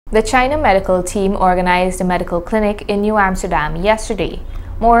The China medical team organized a medical clinic in New Amsterdam yesterday.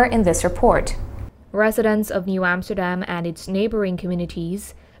 More in this report. Residents of New Amsterdam and its neighboring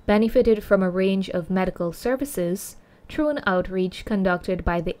communities benefited from a range of medical services through an outreach conducted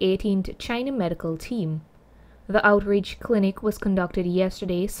by the 18th China medical team. The outreach clinic was conducted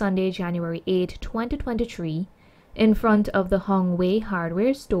yesterday, Sunday, January 8, 2023, in front of the Hongwei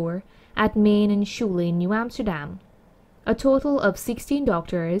hardware store at Main and Shoe Lane, New Amsterdam. A total of 16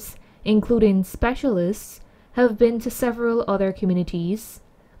 doctors, including specialists, have been to several other communities,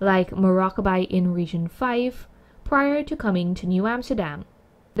 like Moroccobai in Region 5, prior to coming to New Amsterdam.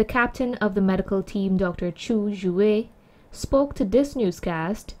 The captain of the medical team, Dr. Chu Zhuwei, spoke to this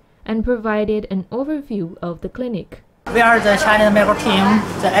newscast and provided an overview of the clinic. We are the China medical team,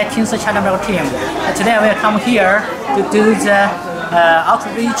 the 18th China medical team. Today we come here to do the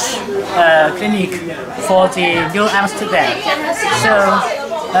outreach clinic for the New Amsterdam. So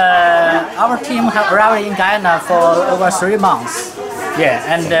our team have arrived in Guyana for over 3 months. Yeah,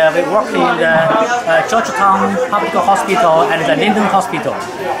 and we work in the Georgetown Public Hospital and the Linden Hospital.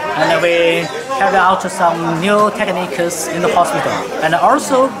 And we carry out some new techniques in the hospital. And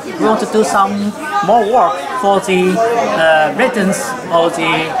also we want to do some more work for the residents of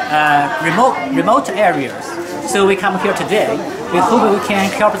the remote areas. So we come here today. We hope we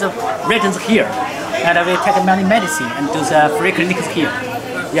can help the residents here. And we take many medicine and do the free clinics here.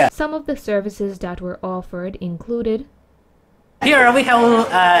 Yeah. Some of the services that were offered included: here we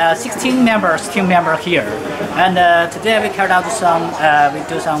have 16 team members here, and today we carried out some,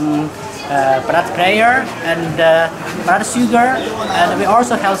 blood pressure and blood sugar, and we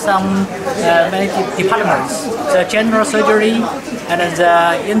also have some many departments, the general surgery, and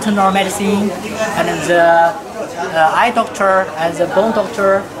the internal medicine, and the eye doctor, and the bone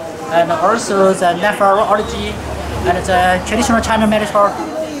doctor, and also the nephrology, and the traditional China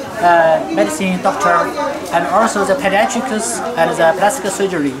medicine doctor, and also the pediatrics and the plastic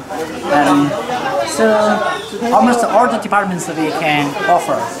surgery. So almost all the departments we can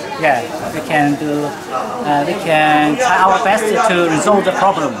offer. Yeah, we can try our best to resolve the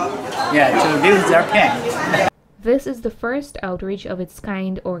problem. Yeah, to relieve their pain. This is the first outreach of its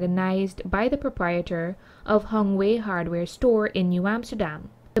kind organized by the proprietor of Hongwei hardware store in New Amsterdam.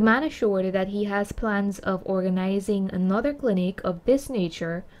 The man assured that he has plans of organizing another clinic of this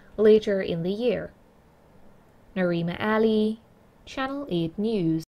nature later in the year. Narima Ali, Channel 8 News.